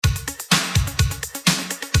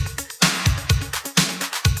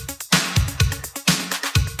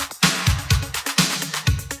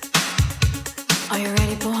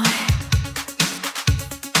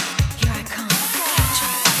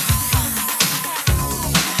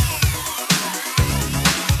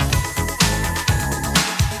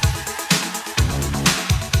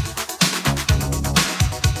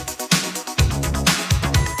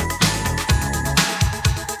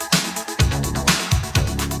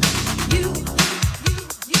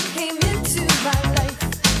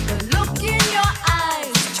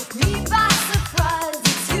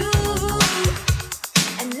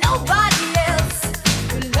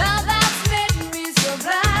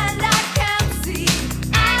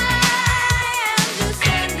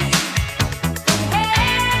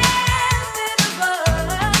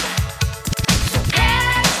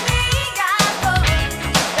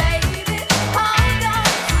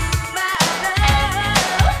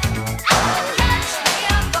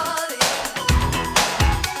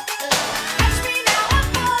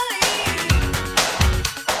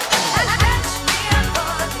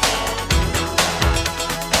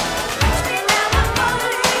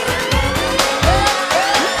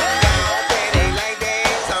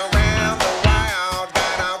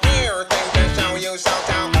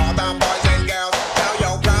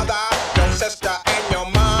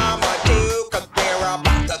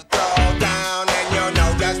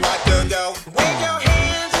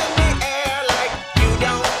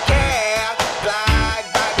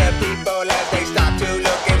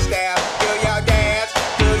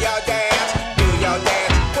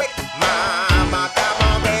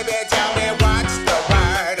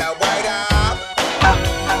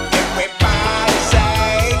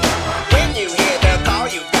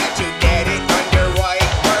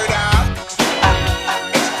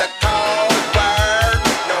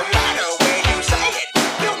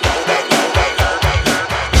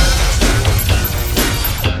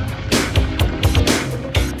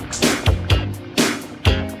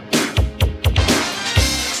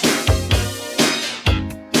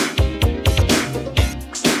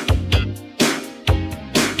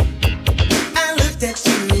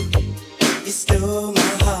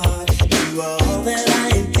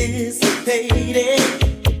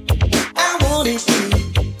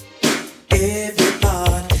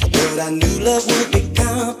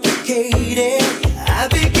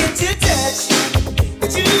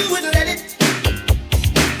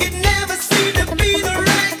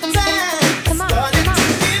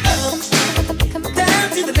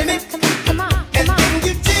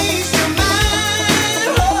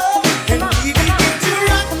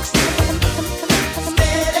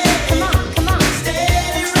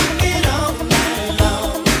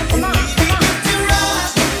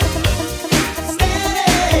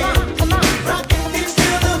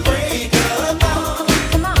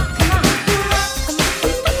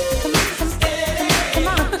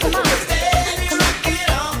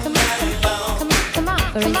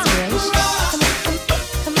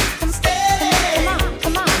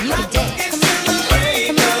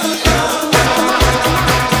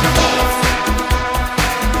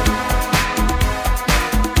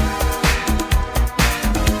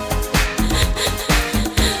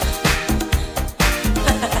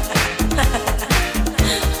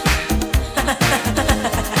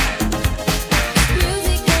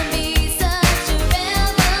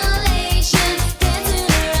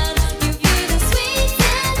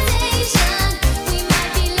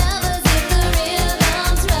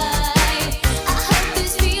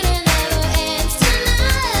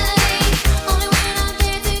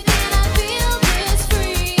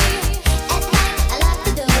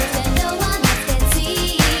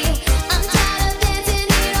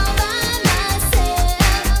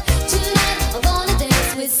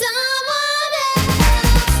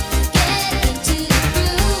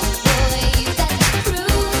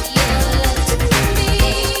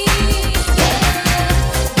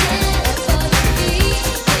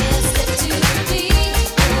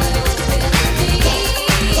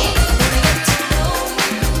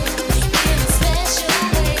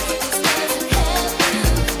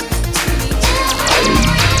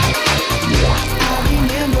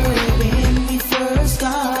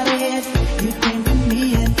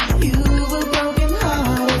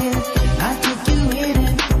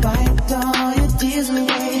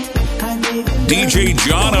DJ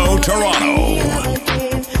Jono Toronto.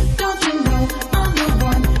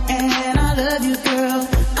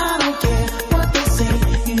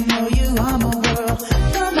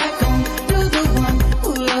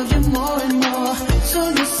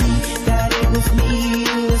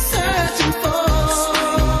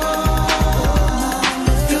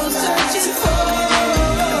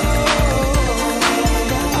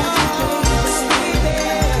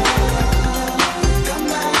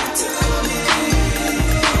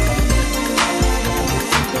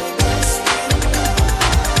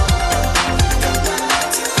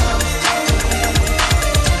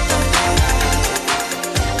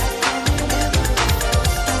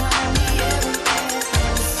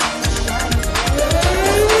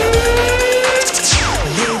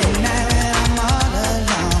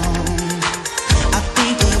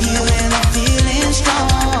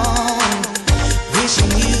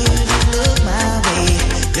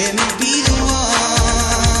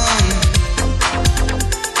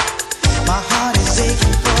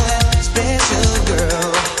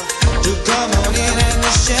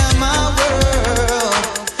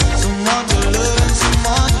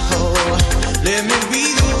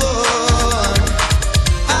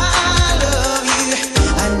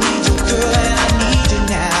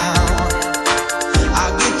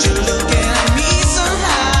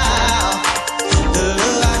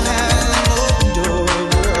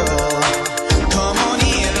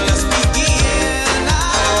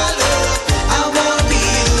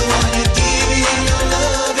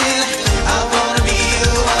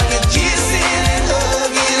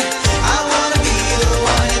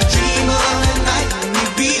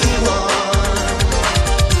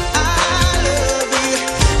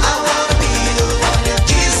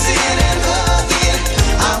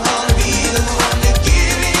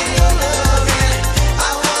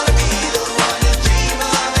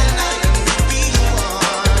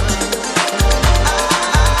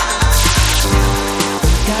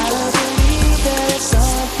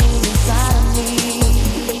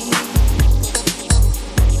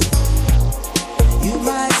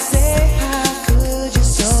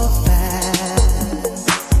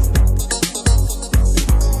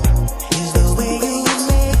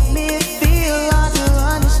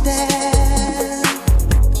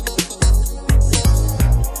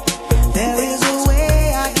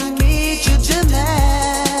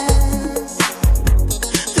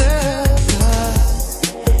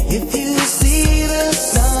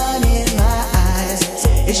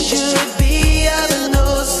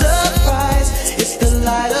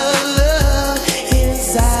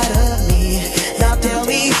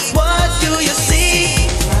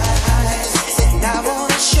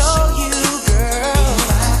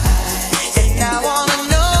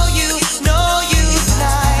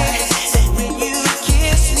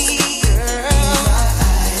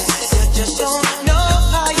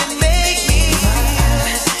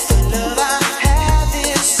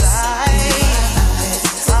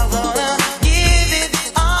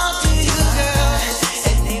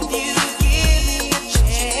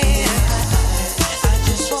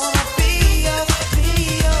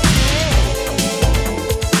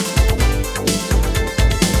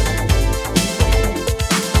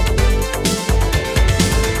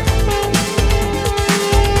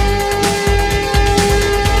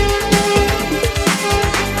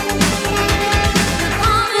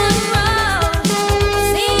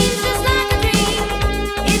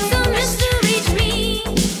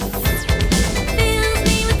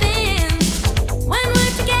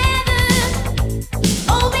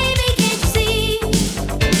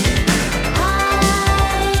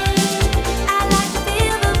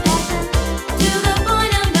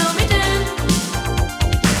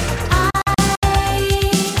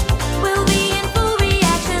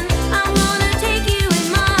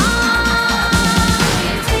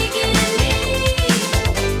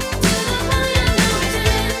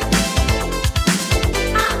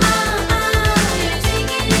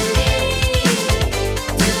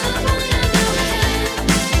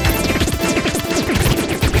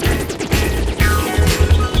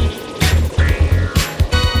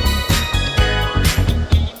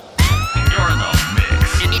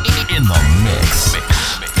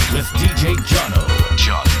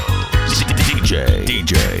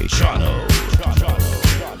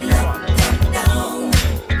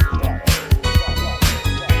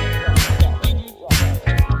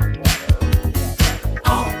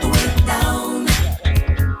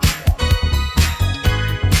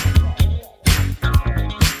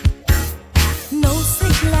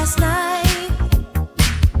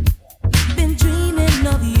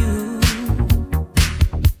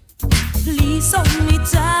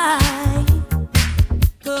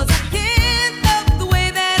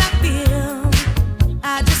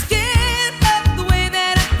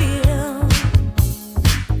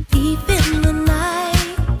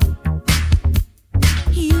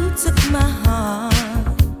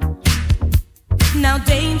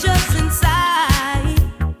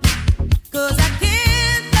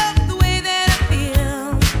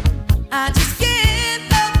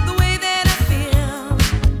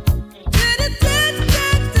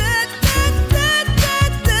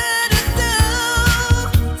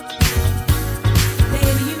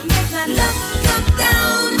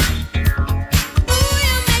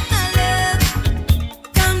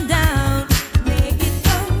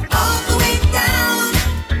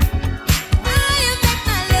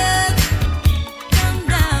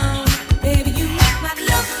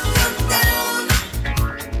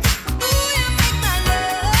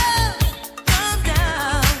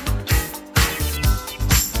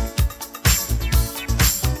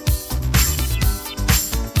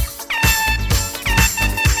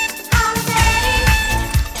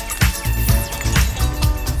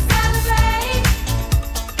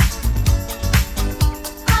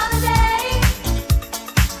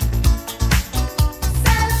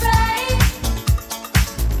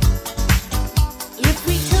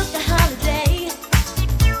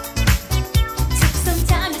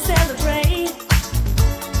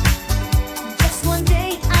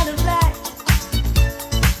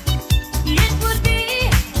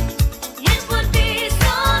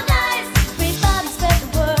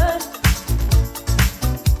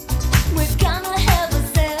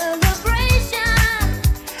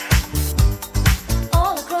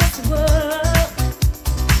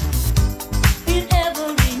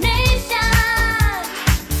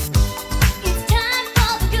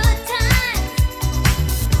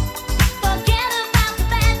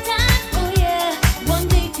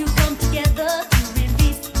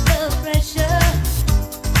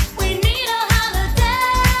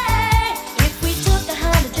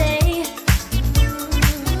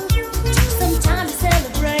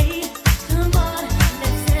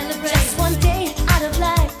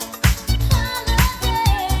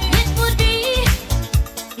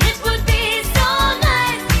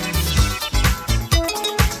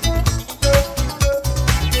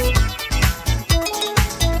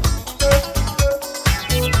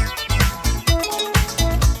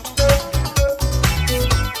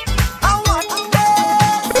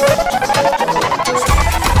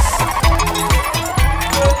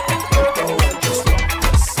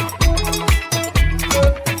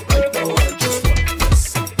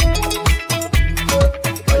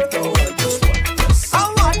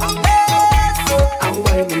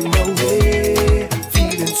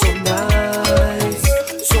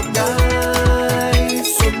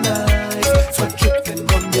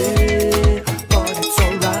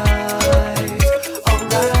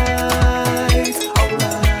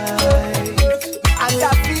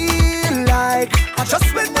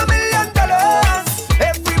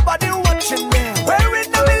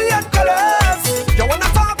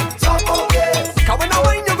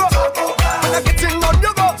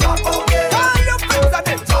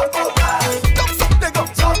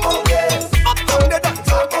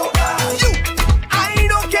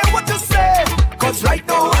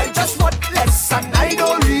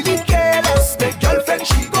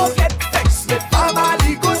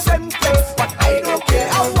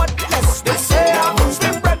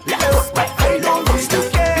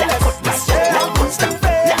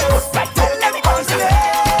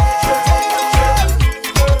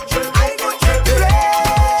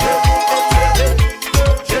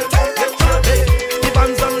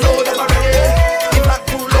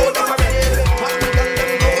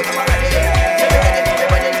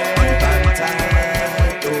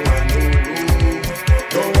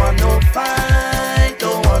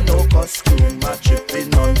 boom, a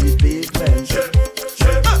tripping on the pavement.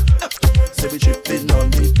 Say we tripping on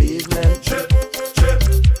the pavement.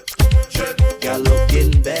 Girl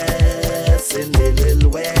looking best in the little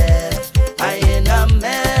wear. I in a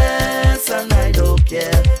mess and I don't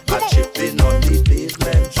care. I tripping on the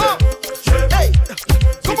pavement. Hey,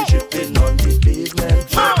 say we tripping on the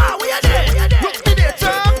pavement. Mama, we are there. Look me there,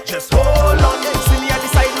 Tom. Just hold on, see me at the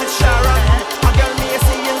side with Sharon. A girl me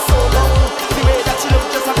seeing so long. The way that she look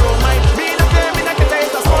just a blow mind. Me no care, me no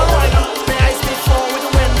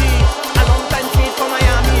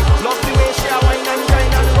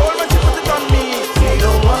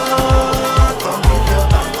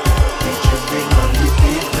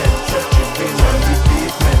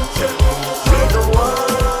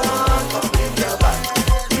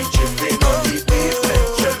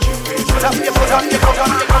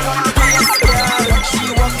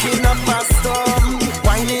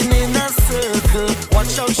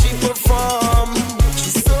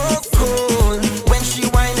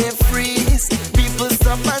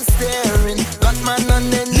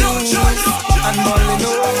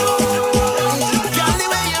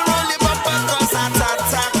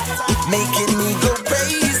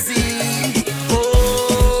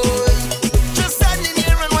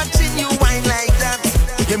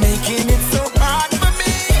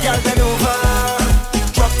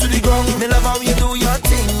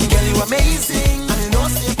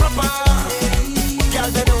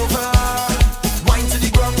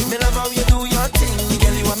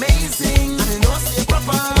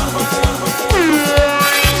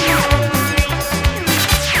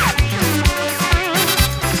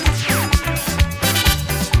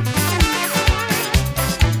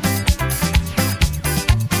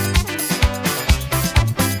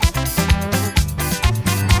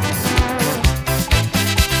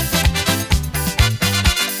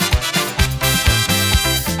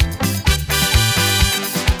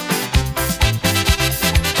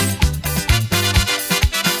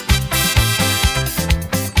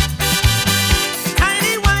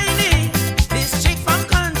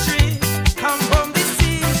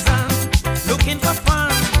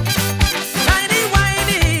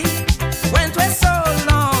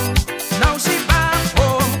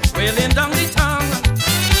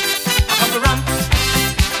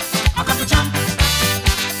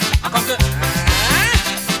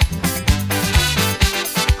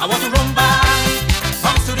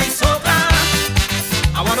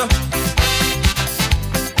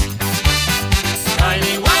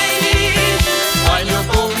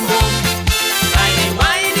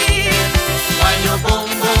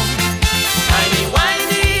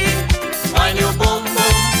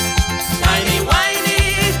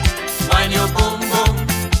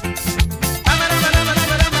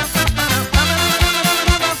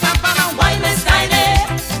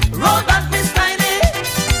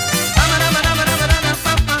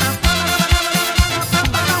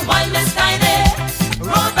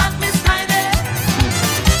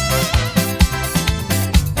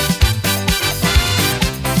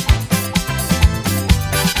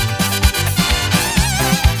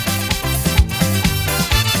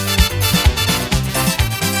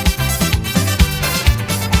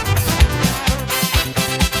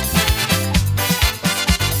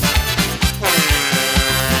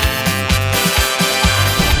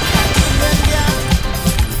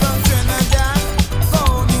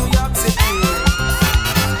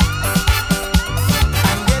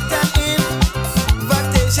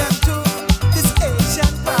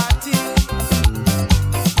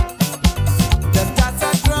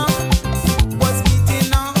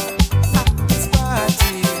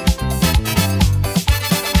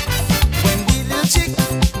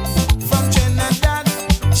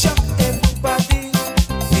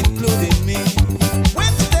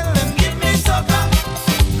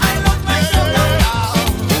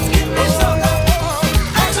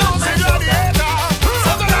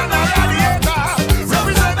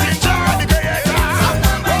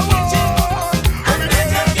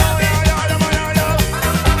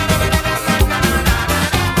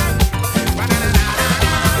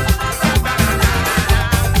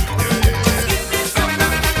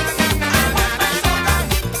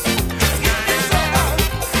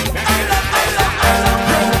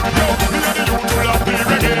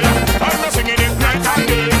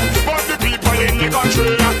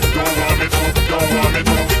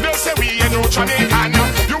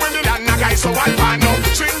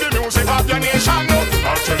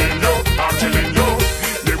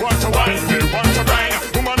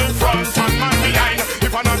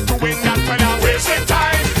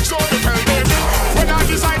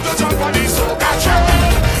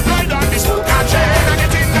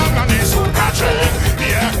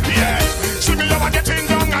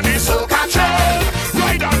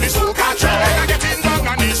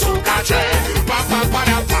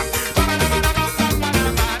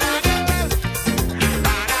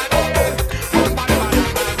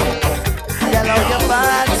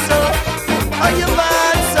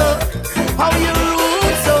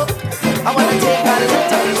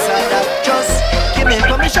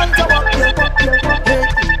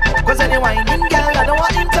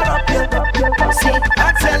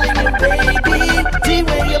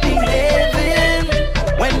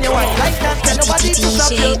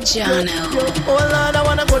DJ Jono. Oh Lord, I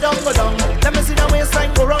wanna go down, go down. Let me see the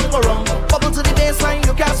waistline go wrong, go wrong. Bubble to the baseline,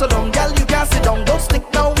 you can't sit down. Girl, you can't sit down. Don't stick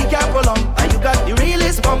now, we can't prolong. And you got the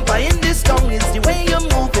realest bumper in this town. It's the way you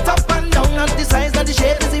move it up and down. Not the size, not the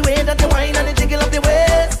shape, it's the way that you whine and the jiggle of the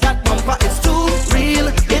waist. That bumper is too real,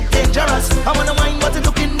 it's dangerous. I wanna whine, but it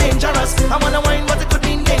looking dangerous. I wanna whine, but it could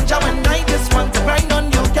mean danger. When I just want to grind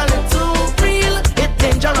on you, girl, it's too real, it's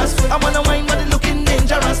dangerous. I wanna whine, but it looking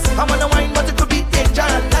dangerous. I wanna whine, but it could be danger.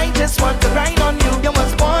 And I just want to grind on you. You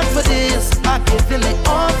was born for this. I'm giving it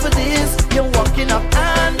all for this. You're walking up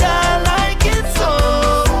and I like it so.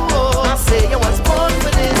 I say you was born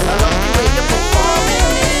for this. I love the way you perform in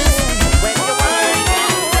this. When you whine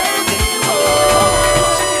and baby,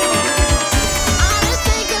 I've been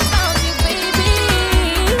thinking about you, baby.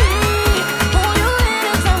 Boy, you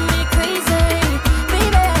really drive me crazy,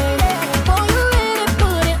 baby. Boy, you really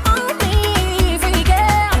put it on me, freaky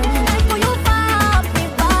girl. Like boy, you pop me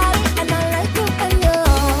body, and I like you when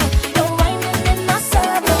you're whining in my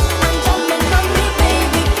circle. I'm jumping on me,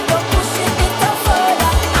 baby. You're pushing it up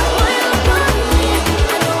further. I wind up on me,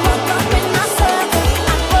 and you walk up in my circle.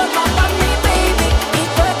 And work up on me, baby.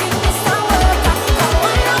 Keep working this and work up. Come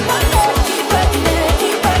wind up on me, keep working it,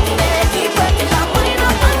 keep working it, keep working. I wind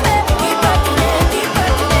up on me, keep working it, keep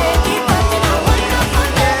working it, keep working. I wind up on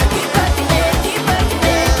me, keep working it, keep working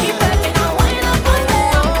it, keep working. I wind up on me.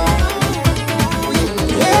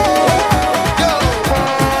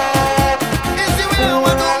 Is the way you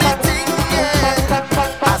want to do thing,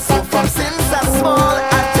 yeah. I saw from since I small,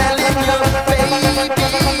 I telling you, baby.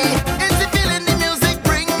 It's the feeling the music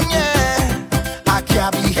bring, yeah. I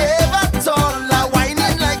can't behave at all. I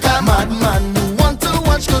whining like a madman. You want to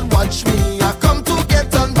watch, could watch me. I come to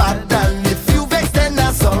get on bad, and if you vex, then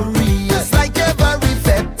I'm sorry. It's like every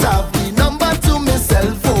vet have the number to my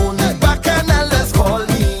cell phone. Back and let's call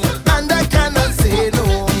me, and I cannot say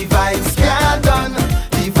no. The vibes can't done,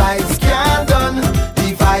 the vibes can't done, the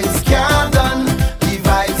vibes can't done, the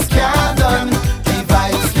vibes can't done, the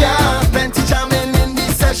vibes can't. Plenty jamming in the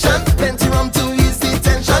session, plenty rum to ease the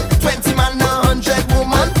tension. 20 man, 100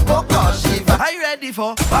 woman, oh gosh, the vibe. Are you ready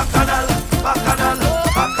for bacchanal, bacchanal,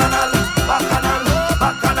 bacchanal, bacchanal,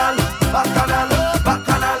 bacchanal, bacchanal,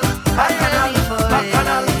 bacchanal,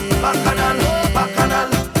 bacchanal, bacchanal, bacchanal,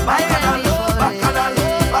 bacchanal, bacchanal,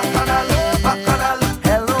 bacchanal, bacchanal.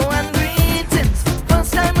 Hello and greetings,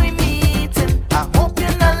 first time we meeting. I hope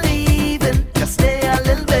you're not leaving, just stay a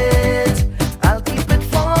little bit. I'll keep it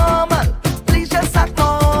formal, please just act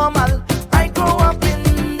normal. I grew up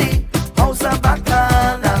in the house of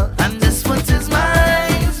Bacchanal, and this foot is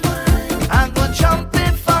mine. I go jump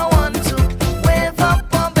if I want to, wave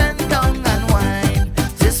up or bend down and whine.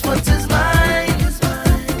 This foot is mine.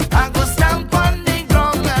 I go stamp on the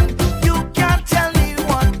ground and you can't tell me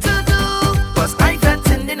what to do. 'Cause I felt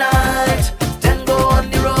in the night, then go on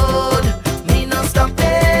the road. Me no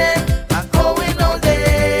stopping, I'm going all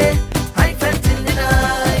day. I felt in the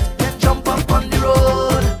night, then jump up on the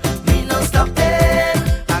road. Me no stopping,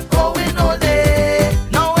 I'm going all day.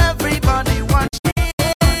 Now everybody watch this.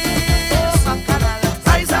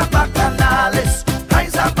 Rise up Bacchanales,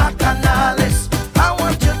 rise up Bacchanales. I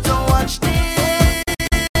want you to watch this.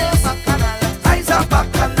 Rise up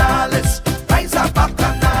Bacchanales, rise up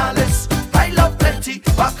Bacchanales. I love plenty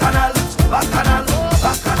Bacchanal, Bacchanal,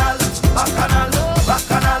 Bacchanal, Bacchanal,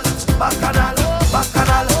 Bacchanal, Bacchanal,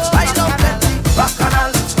 Bacchanal. I love plenty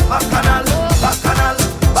Bacchanal, Bacchanal.